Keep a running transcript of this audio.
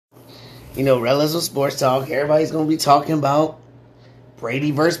Rellism Sports Talk. Everybody's going to be talking about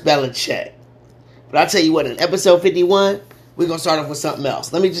Brady versus Belichick. But I'll tell you what, in episode 51, we're going to start off with something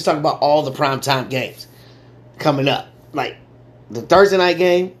else. Let me just talk about all the primetime games coming up. Like, the Thursday night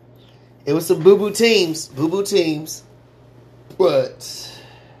game, it was some boo-boo teams, but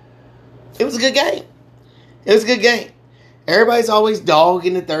it was a good game. Everybody's always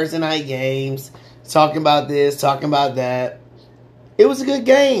dogging the Thursday night games, talking about this, talking about that. It was a good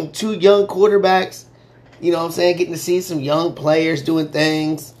game. Two young quarterbacks, getting to see some young players doing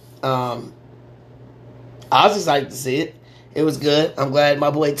things. I was excited to see it. It was good. I'm glad my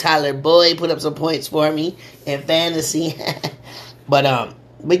boy Tyler Boyd put up some points for me in fantasy. But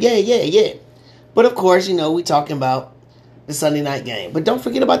yeah. But of course, we talking about the Sunday night game. But don't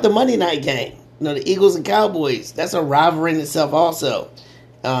forget about the Monday night game. The Eagles and Cowboys. That's a rivalry in itself also.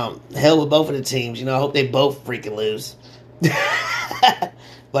 Hell with both of the teams. I hope they both freaking lose.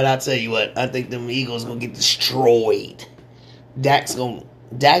 But I'll tell you what, I think them Eagles gonna get destroyed. Dak's on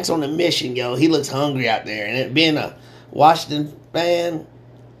a mission, yo. He looks hungry out there. And being a Washington fan,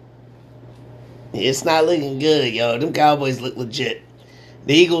 it's not looking good, yo. Them Cowboys look legit.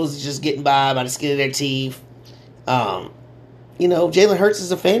 The Eagles just getting by the skin of their teeth. Jalen Hurts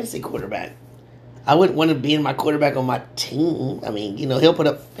is a fantasy quarterback. I wouldn't want to be in my quarterback on my team. I mean, he'll put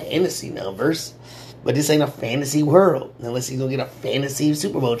up fantasy numbers, but this ain't a fantasy world unless he's going to get a fantasy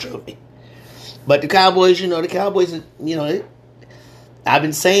Super Bowl trophy. But the Cowboys, I've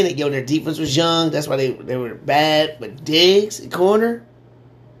been saying it, their defense was young. That's why they were bad. But Diggs at corner,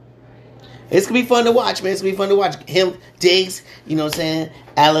 it's going to be fun to watch, man. It's going to be fun to watch. Him, Diggs,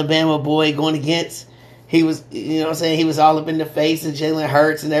 Alabama boy going against. He was, he was all up in the face of Jalen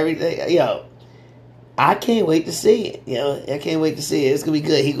Hurts and everything. I can't wait to see it. I can't wait to see it. It's going to be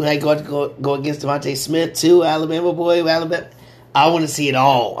good. He had to go against Devontae Smith, too, Alabama boy. I want to see it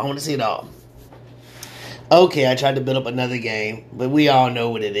all. Okay, I tried to build up another game, but we all know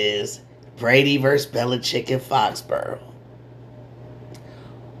what it is. Brady versus Belichick in Foxborough.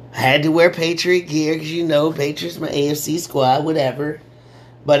 I had to wear Patriot gear because, Patriots, my AFC squad, whatever.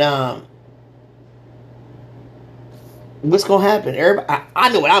 But, what's going to happen? Everybody, I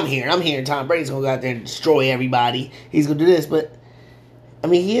know what I'm hearing. I'm hearing Tom Brady's going to go out there and destroy everybody. He's going to do this. But,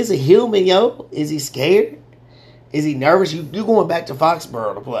 he is a human, yo. Is he scared? Is he nervous? You going back to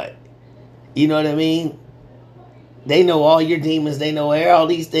Foxborough to play. You know what I mean? They know all your demons. They know all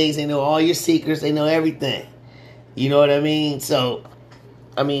these things. They know all your secrets. They know everything. You know what I mean? So,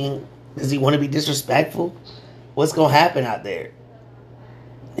 does he want to be disrespectful? What's going to happen out there?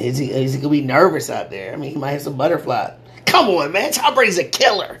 Is he going to be nervous out there? He might have some butterfly. Come on, man. Tom Brady's a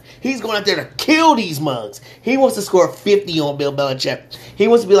killer. He's going out there to kill these mugs. He wants to score 50 on Bill Belichick. He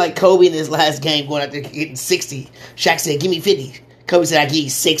wants to be like Kobe in his last game, going out there getting 60. Shaq said, give me 50. Kobe said, I give you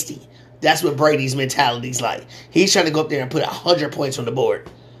 60. That's what Brady's mentality's like. He's trying to go up there and put 100 points on the board.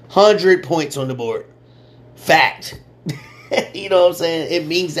 100 points on the board. Fact. You know what I'm saying? It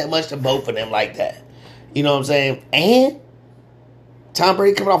means that much to both of them like that. You know what I'm saying? And Tom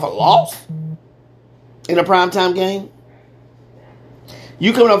Brady coming off a loss in a primetime game.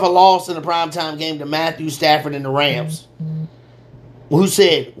 You coming off a loss in a primetime game to Matthew Stafford and the Rams, who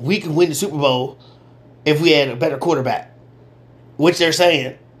said we could win the Super Bowl if we had a better quarterback. Which they're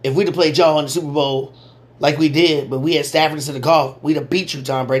saying, if we'd have played y'all in the Super Bowl like we did, but we had Stafford instead of Goff, we'd have beat you,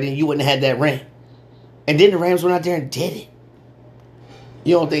 Tom Brady, and you wouldn't have had that ring. And then the Rams went out there and did it.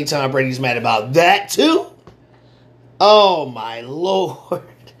 You don't think Tom Brady's mad about that too? Oh my Lord.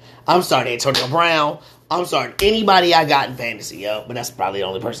 I'm starting Antonio Brown. I'm starting anybody I got in fantasy, yo. But that's probably the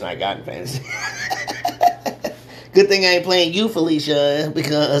only person I got in fantasy. Good thing I ain't playing you, Felicia,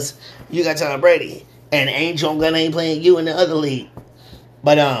 because you got Tom Brady. And Angel Gunn ain't playing you in the other league.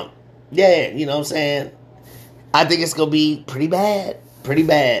 But, yeah, you know what I'm saying? I think it's going to be pretty bad. Pretty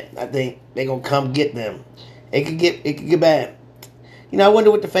bad. I think they're going to come get them. It could get bad. I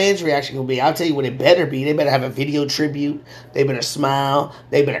wonder what the fans' reaction will be. I'll tell you what it better be. They better have a video tribute. They better smile.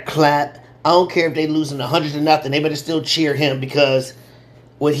 They better clap. I don't care if they losing 100-0. They better still cheer him because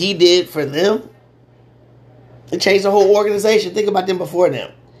what he did for them, it changed the whole organization. Think about them before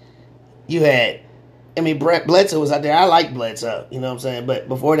them. You had, Bledsoe was out there. I like Bledsoe, you know what I'm saying? But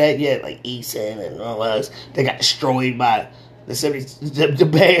before that, you had like Eason and all those. They got destroyed by the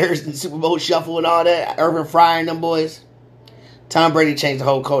Bears and the Super Bowl Shuffle and all that. Urban Fryer and them boys. Tom Brady changed the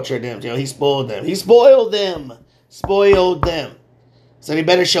whole culture of them. He spoiled them. He spoiled them. So they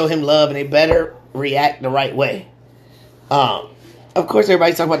better show him love and they better react the right way. Of course,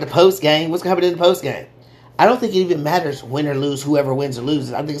 everybody's talking about the post game. What's going to happen in the post game? I don't think it even matters win or lose, whoever wins or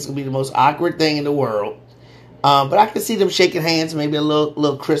loses. I think it's going to be the most awkward thing in the world. But I can see them shaking hands, maybe a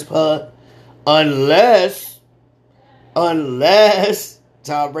little crisp hug. Unless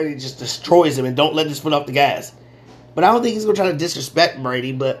Tom Brady just destroys him and don't let his foot off the gas. But I don't think he's going to try to disrespect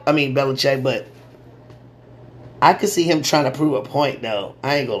Belichick, but I could see him trying to prove a point, though.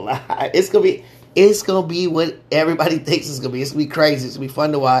 I ain't going to lie. It's going to be what everybody thinks it's going to be. It's going to be crazy. It's going to be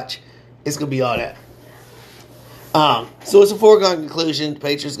fun to watch. It's going to be all that. So it's a foregone conclusion. The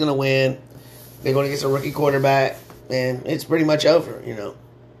Patriots going to win. They're going to get a rookie quarterback, and it's pretty much over, you know.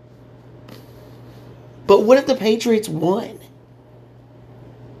 But what if the Patriots won?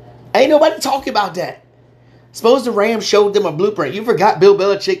 Ain't nobody talking about that. Suppose the Rams showed them a blueprint. You forgot Bill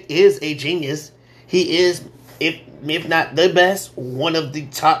Belichick is a genius. He is, if not the best, one of the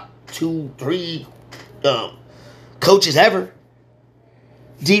top 2-3 coaches ever.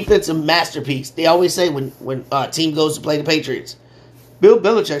 Defensive masterpiece. They always say when a team goes to play the Patriots, Bill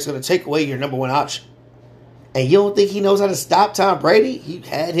Belichick's going to take away your number one option. And you don't think he knows how to stop Tom Brady? He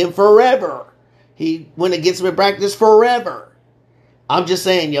had him forever. He went against him in practice forever. I'm just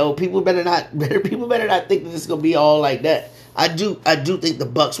saying, people better not think that this is gonna be all like that. I do think the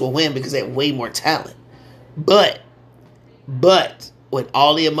Bucs will win because they have way more talent. But with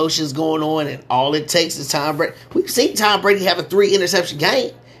all the emotions going on and all it takes is Tom Brady. We've seen Tom Brady have a 3-interception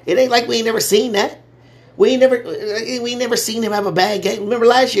game. It ain't like we ain't never seen that. We ain't never seen him have a bad game. Remember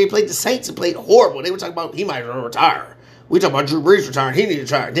last year he played the Saints and played horrible. They were talking about he might retire. We talking about Drew Brees retiring. He needs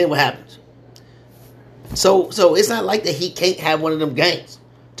to retire. Then what happens? So it's not like that he can't have one of them games.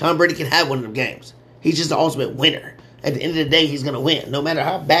 Tom Brady can have one of them games. He's just the ultimate winner. At the end of the day, he's going to win, no matter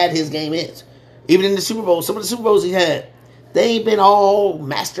how bad his game is. Even in the Super Bowl, some of the Super Bowls he had, they ain't been all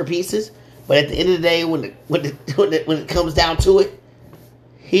masterpieces. But at the end of the day, when it comes down to it,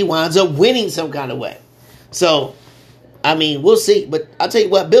 he winds up winning some kind of way. So, I mean, we'll see. But I'll tell you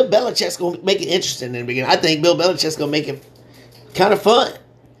what, Bill Belichick's going to make it interesting in the beginning. I think Bill Belichick's going to make it kind of fun.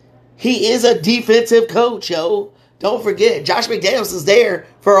 He is a defensive coach, yo. Don't forget, Josh McDaniels is there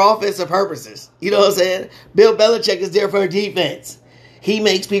for offensive purposes. You know what I'm saying? Bill Belichick is there for defense. He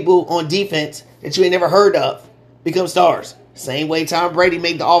makes people on defense that you ain't never heard of become stars. Same way Tom Brady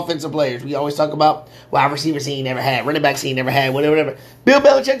made the offensive players. We always talk about wide receivers he never had, running backs he never had, whatever. Bill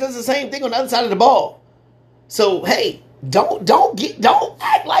Belichick does the same thing on the other side of the ball. So hey, don't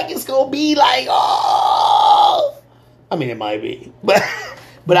act like it's gonna be like, oh. I mean, it might be,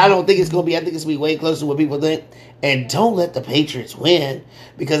 but I don't think it's going to be. I think it's going to be way closer to what people think. And don't let the Patriots win,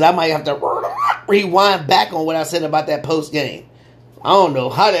 because I might have to rewind back on what I said about that post game. I don't know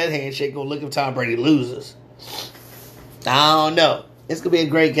how that handshake going to look if Tom Brady loses. I don't know. It's going to be a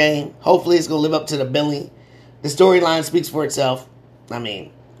great game. Hopefully it's going to live up to the billing. The storyline speaks for itself. I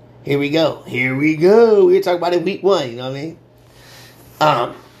mean, here we go. We're talking about it week 1, you know what I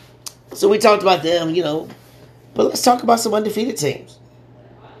mean? So we talked about them, but let's talk about some undefeated teams.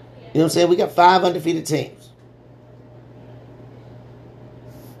 You know what I'm saying? We got 5 undefeated teams.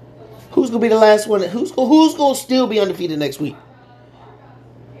 Who's going to be the last one? Who's going to still be undefeated next week?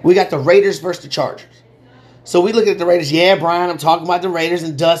 We got the Raiders versus the Chargers. So we look at the Raiders. Yeah, Brian, I'm talking about the Raiders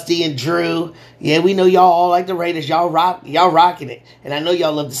and Dusty and Drew. Yeah, we know y'all all like the Raiders. Y'all rocking it. And I know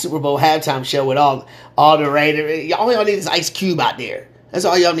y'all love the Super Bowl halftime show with all the Raiders. All y'all need is Ice Cube out there. That's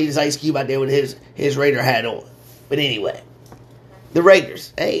all y'all need is Ice Cube out there with his Raider hat on. But anyway, the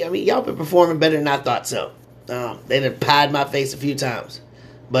Raiders. Hey, I mean, y'all been performing better than I thought so. They done pied my face a few times.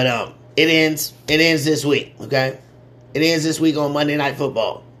 But it ends this week, okay? It ends this week on Monday Night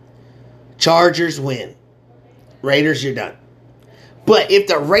Football. Chargers win. Raiders, you're done. But if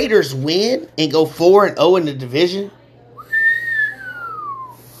the Raiders win and go 4-0 in the division,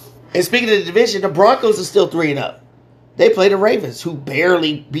 and speaking of the division, the Broncos are still 3-0. They play the Ravens, who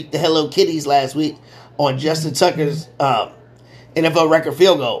barely beat the Hello Kitties last week on Justin Tucker's NFL record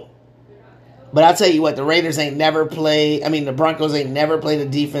field goal. But I'll tell you what, the Broncos ain't never played a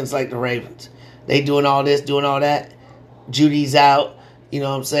defense like the Ravens. They doing all this, doing all that. Judy's out. You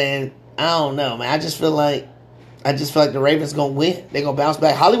know what I'm saying? I don't know, man. I just feel like the Ravens going to win. They're going to bounce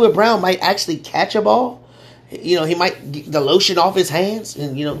back. Hollywood Brown might actually catch a ball. He might get the lotion off his hands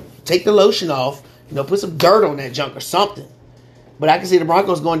and, take the lotion off. Put some dirt on that junk or something. But I can see the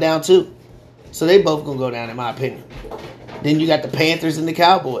Broncos going down too. So they both going to go down, in my opinion. Then you got the Panthers and the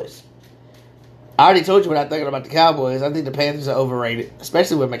Cowboys. I already told you what I'm thinking about the Cowboys. I think the Panthers are overrated,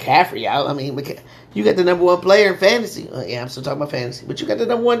 especially with McCaffrey out. I mean, you got the number 1 player in fantasy. Yeah, I'm still talking about fantasy. But you got the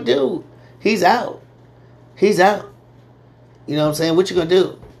number 1 dude. He's out. You know what I'm saying? What you going to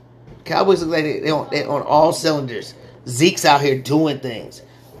do? Cowboys look like they're on all cylinders. Zeke's out here doing things.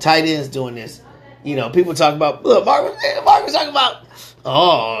 Tight ends doing this. People talk about, look, Mark was talking about,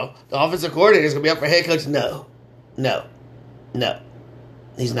 the offensive coordinator is going to be up for head coach. No.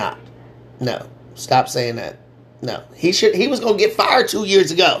 He's not. No. Stop saying that. No. He was going to get fired 2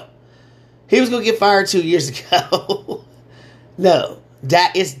 years ago. He was going to get fired 2 years ago. No.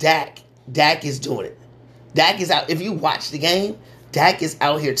 It's Dak. Dak is doing it. Dak is out. If you watch the game, Dak is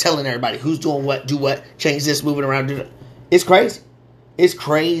out here telling everybody who's doing what, do what, change this, moving around, do that. It's crazy. It's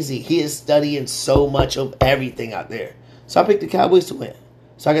crazy. He is studying so much of everything out there. So I picked the Cowboys to win.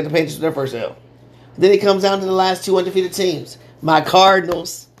 So I got the Patriots with their first L. Then it comes down to the last two undefeated teams. My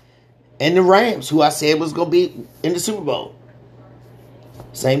Cardinals and the Rams, who I said was going to be in the Super Bowl.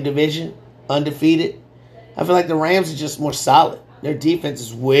 Same division, undefeated. I feel like the Rams are just more solid. Their defense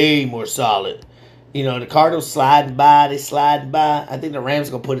is way more solid. You know, the Cardinals sliding by. They sliding by. I think the Rams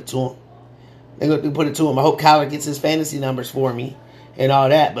are going to put it to them. They're going to put it to them. I hope Kyler gets his fantasy numbers for me and all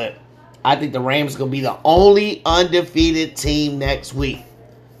that. But I think the Rams are going to be the only undefeated team next week.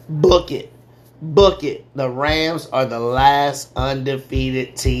 Book it. Book it. The Rams are the last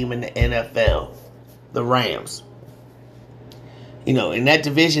undefeated team in the NFL. The Rams. You know, and that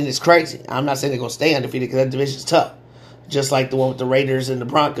division is crazy. I'm not saying they're going to stay undefeated because that division is tough. Just like the one with the Raiders and the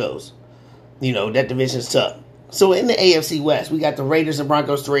Broncos. You know, that division is tough. So in the AFC West, we got the Raiders and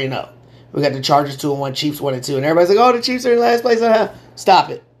Broncos 3-0. We got the Chargers 2-1, Chiefs 1-2. And everybody's like, oh, the Chiefs are in last place. Stop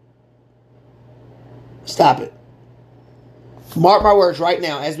it. Stop it. Mark my words right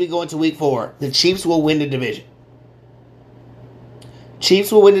now as we go into week 4. The Chiefs will win the division.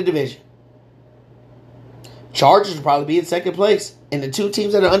 Chiefs will win the division. Chargers will probably be in second place. And the two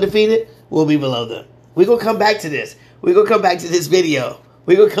teams that are undefeated will be below them. We're going to come back to this. We're going to come back to this video.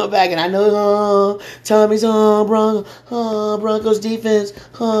 We're going to come back, and I know, Tommy's Broncos defense.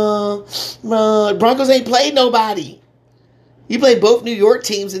 Broncos ain't played nobody. You played both New York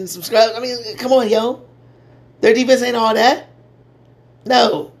teams and subscribe. I mean, come on, yo. Their defense ain't all that.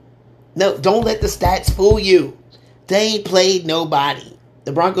 No, don't let the stats fool you. They ain't played nobody.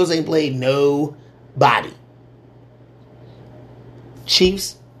 The Broncos ain't played nobody.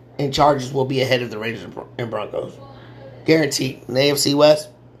 Chiefs and Chargers will be ahead of the Raiders and Broncos. Guaranteed. In the AFC West,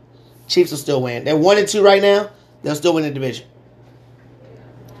 Chiefs will still win. They're 1-2 right now. They'll still win the division.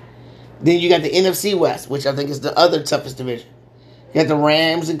 Then you got the NFC West, which I think is the other toughest division. You got the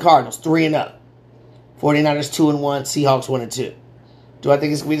Rams and Cardinals, 3-0. 49ers, 2-1. Seahawks, 1-2. Do I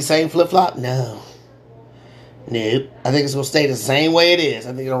think it's going to be the same flip-flop? No. Nope. I think it's going to stay the same way it is.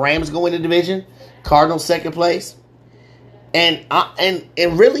 I think the Rams are going to win the division. Cardinals, second place. And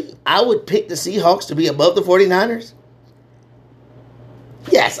really, I would pick the Seahawks to be above the 49ers.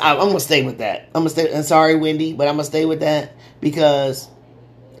 Yes, I'm going to stay with that. I'm going to stay. And sorry, Wendy, but I'm going to stay with that because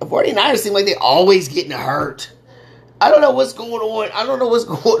the 49ers seem like they're always getting hurt. I don't know what's going on. I don't know what's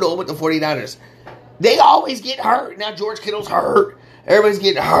going on with the 49ers. They always get hurt. Now George Kittle's hurt. Everybody's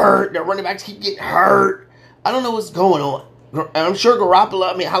getting hurt. Their running backs keep getting hurt. I don't know what's going on. I'm sure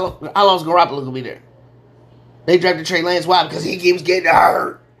Garoppolo, how long is Garoppolo going to be there? They drafted Trey Lance. Why? Because he keeps getting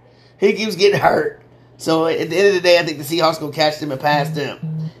hurt. He keeps getting hurt. So at the end of the day, I think the Seahawks going to catch them and pass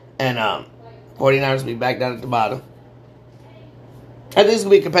them. And 49ers will be back down at the bottom. I think it's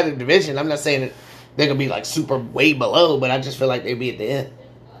going to be a competitive division. I'm not saying that they're going to be like super way below, but I just feel like they'll be at the end.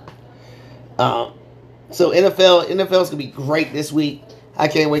 So NFL's going to be great this week. I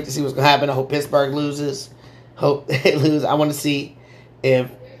can't wait to see what's going to happen. I hope Pittsburgh loses. Hope they lose. I want to see if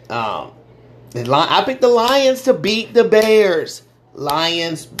I picked the Lions to beat the Bears.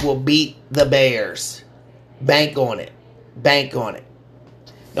 Lions will beat the Bears. Bank on it. Bank on it.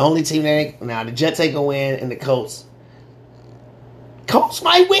 The only team that ain't... Now, the Jets ain't going to win, and the Colts. Colts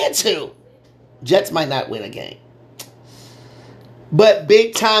might win, too. Jets might not win a game. But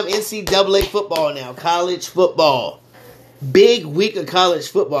big-time NCAA football now. College football. Big week of college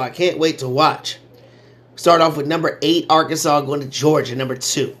football. I can't wait to watch. Start off with number 8, Arkansas, going to Georgia, number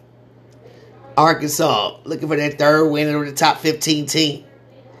 2. Arkansas, looking for their third win over the top 15 team.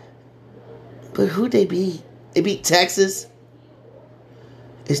 But who'd they beat? They beat Texas.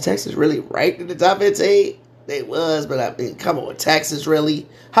 Is Texas really ranked in the top 15? They was, but I mean, come on, Texas really?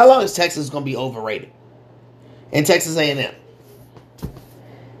 How long is Texas going to be overrated? And Texas A&M.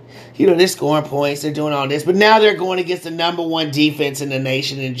 You know, they're scoring points, they're doing all this, but now they're going against the number 1 defense in the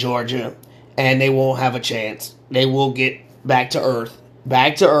nation in Georgia, and they won't have a chance. They will get back to earth.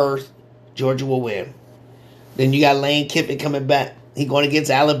 Back to earth. Georgia will win. Then you got Lane Kiffin coming back. He going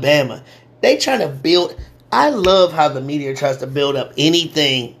against Alabama. They trying to build. I love how the media tries to build up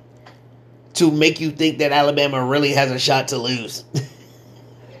anything to make you think that Alabama really has a shot to lose.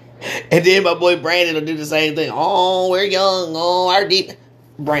 And then my boy Brandon will do the same thing. Oh, we're young. Oh, our deep.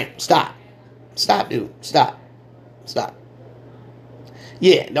 Brandon, stop. Stop, dude. Stop. Stop.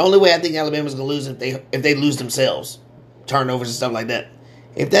 Yeah, the only way I think Alabama's going to lose if they lose themselves. Turnovers and stuff like that.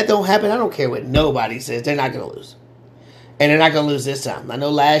 If that don't happen, I don't care what nobody says. They're not going to lose. And they're not going to lose this time. I know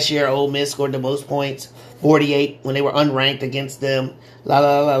last year Ole Miss scored the most points, 48, when they were unranked against them. La,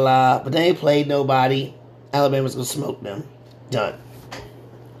 la, la, la. But they ain't played nobody. Alabama's going to smoke them. Done.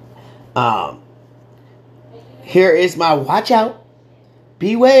 Here is my watch out.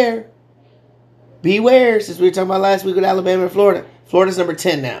 Beware. Beware. Since we were talking about last week with Alabama and Florida. Florida's number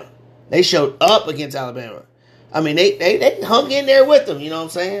 10 now. They showed up against Alabama. I mean, they hung in there with them. You know what I'm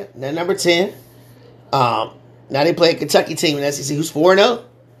saying? They're number 10. Now they play a Kentucky team in the SEC who's 4-0.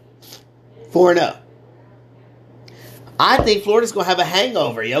 4-0. I think Florida's going to have a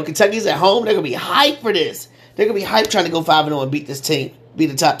hangover, yo. Kentucky's at home. They're going to be hyped for this. They're going to be hyped trying to go 5-0 and beat this team. Beat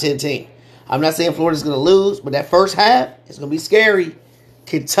the top 10 team. I'm not saying Florida's going to lose, but that first half is going to be scary.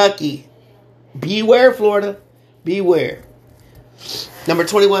 Kentucky. Beware, Florida. Beware. Number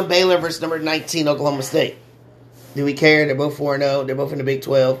 21, Baylor versus number 19, Oklahoma State. Do we care? They're both 4-0. They're both in the Big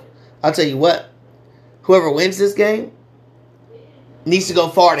 12. I'll tell you what. Whoever wins this game needs to go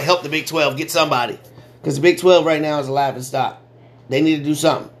far to help the Big 12 get somebody. Because the Big 12 right now is a laughing stock. They need to do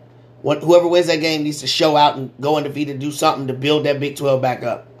something. Whoever wins that game needs to show out and go undefeated, do something to build that Big 12 back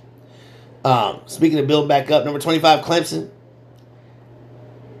up. Speaking of build back up, number 25, Clemson,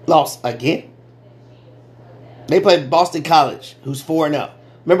 lost again. They played Boston College, who's 4-0.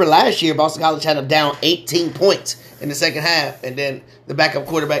 Remember last year, Boston College had them down 18 points in the second half, and then the backup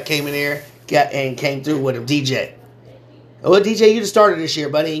quarterback came in there and came through with him, DJ. Well, DJ, you the starter this year,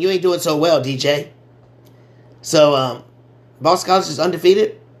 buddy, and you ain't doing so well, DJ. So, Boston College is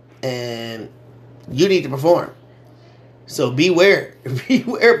undefeated, and you need to perform. So beware.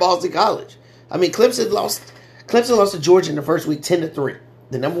 Beware Boston College. I mean, Clemson lost to Georgia in the first week 10-3.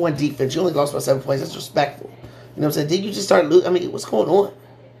 The number one defense. You only lost by 7 points. That's respectful. You know what I'm saying? Did you just start losing? I mean, what's going on?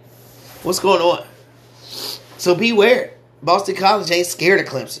 What's going on? So beware. Boston College ain't scared of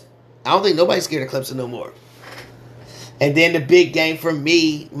Clemson. I don't think nobody's scared of Clemson no more. And then the big game for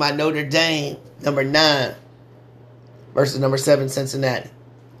me, my Notre Dame, number 9 versus number 7, Cincinnati.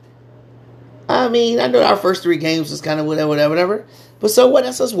 I mean, I know our first 3 games was kind of whatever. But so what?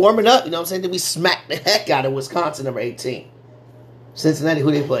 That's us warming up. You know what I'm saying? Then we smacked the heck out of Wisconsin, number 18. Cincinnati,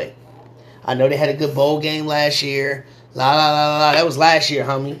 who they play? I know they had a good bowl game last year. La, la, la, la. That was last year,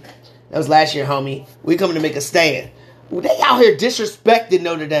 homie. We coming to make a stand. They out here disrespecting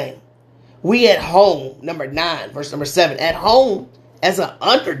Notre Dame. We at home, number 9 versus number 7. At home as an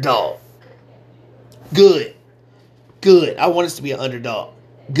underdog. Good. I want us to be an underdog.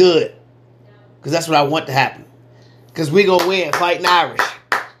 Good. Because that's what I want to happen. Because we going to win. Fighting Irish.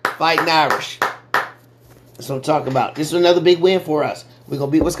 That's what I'm talking about. This is another big win for us. We're going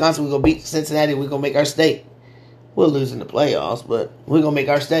to beat Wisconsin. We're going to beat Cincinnati. We're going to make our state. We'll lose in the playoffs, but we're going to make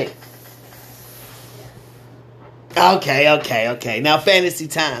our state. Okay. Now, fantasy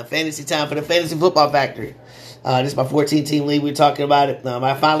time. Fantasy time for the Fantasy Football Factory. This is my 14-team league. We're talking about it.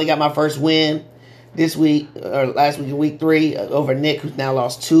 I finally got my first win this week, or last week in week 3, over Nick, who's now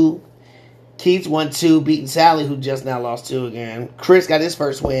lost 2. Keith won 2, beating Sally, who just now lost 2 again. Chris got his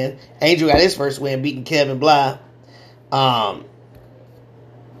first win. Angel got his first win, beating Kevin Bly.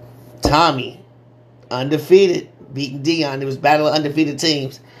 Tommy, undefeated, beating Dion. It was battle of undefeated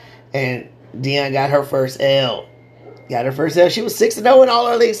teams. And Dion got her first L. She was 6-0 in all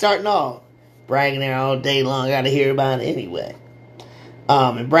her leagues starting off. Bragging there all day long. Got to hear about it anyway.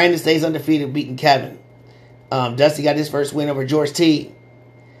 And Brandon stays undefeated, beating Kevin. Dusty got his first win over George T.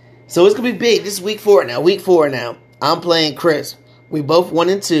 So it's going to be big. This is week 4 now. I'm playing Chris. We both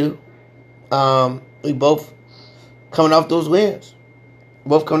 1-2. We both coming off those wins.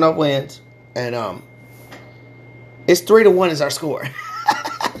 And it's 3-1 is our score.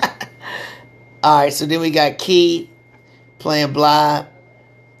 Alright, so then we got Key playing Bly.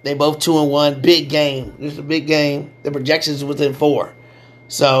 They both 2-1. Big game. This is a big game. The projections within 4.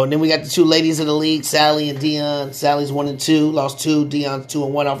 So then we got the 2 ladies of the league, Sally and Dion. Sally's 1-2, lost 2. Dion's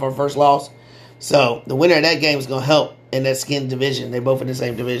 2-1 off her first loss. So the winner of that game is going to help in that skin division. They're both in the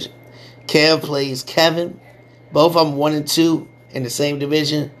same division. Kev plays Kevin. Both of them 1-2 in the same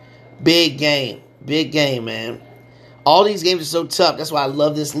division. Big game, man. All these games are so tough. That's why I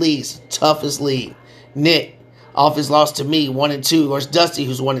love this league. It's the toughest league. Nick, off his loss to me, 1-2. Or it's Dusty,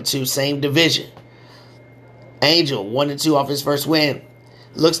 who's 1-2, same division. Angel, 1-2 off his first win.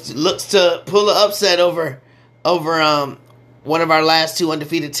 Looks to pull an upset over one of our last 2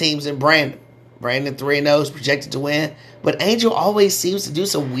 undefeated teams in Brandon. Brandon 3-0 is projected to win. But Angel always seems to do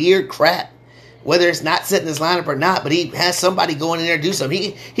some weird crap. Whether it's not setting his lineup or not, but he has somebody going in there to do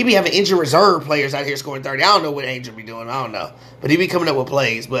something. He be having injured reserve players out here scoring 30. I don't know what Angel be doing. I don't know. But he be coming up with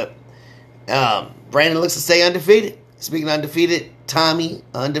plays. But Brandon looks to stay undefeated. Speaking of undefeated, Tommy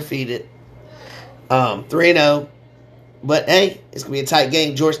undefeated. 3-0. But hey, it's gonna be a tight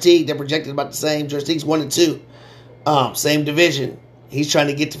game. George Teague, they're projected about the same. George Teague's 1-2. Same division. He's trying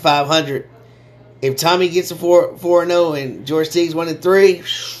to get to 500. If Tommy gets a 4-0 and George Teague's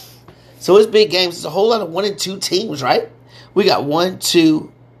 1-3, so it's big games. It's a whole lot of 1-2 teams, right? We got 1,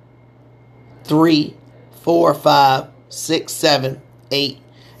 2, 3, 4, 5, 6, 7, 8,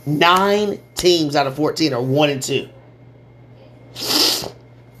 9 teams out of 14 are 1-2.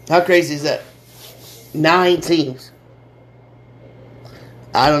 How crazy is that? 9 teams.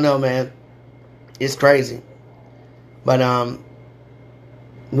 I don't know, man. It's crazy. But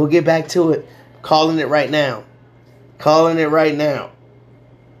we'll get back to it. Calling it right now.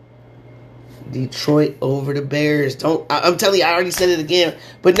 Detroit over the Bears. I'm telling you, I already said it again,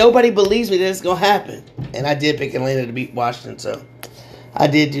 but nobody believes me that it's gonna happen. And I did pick Atlanta to beat Washington, so I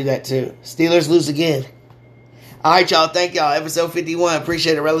did do that too. Steelers lose again. All right, y'all. Thank y'all. Episode 51.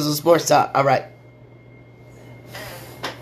 Appreciate it. Rellism Sports Talk. All right.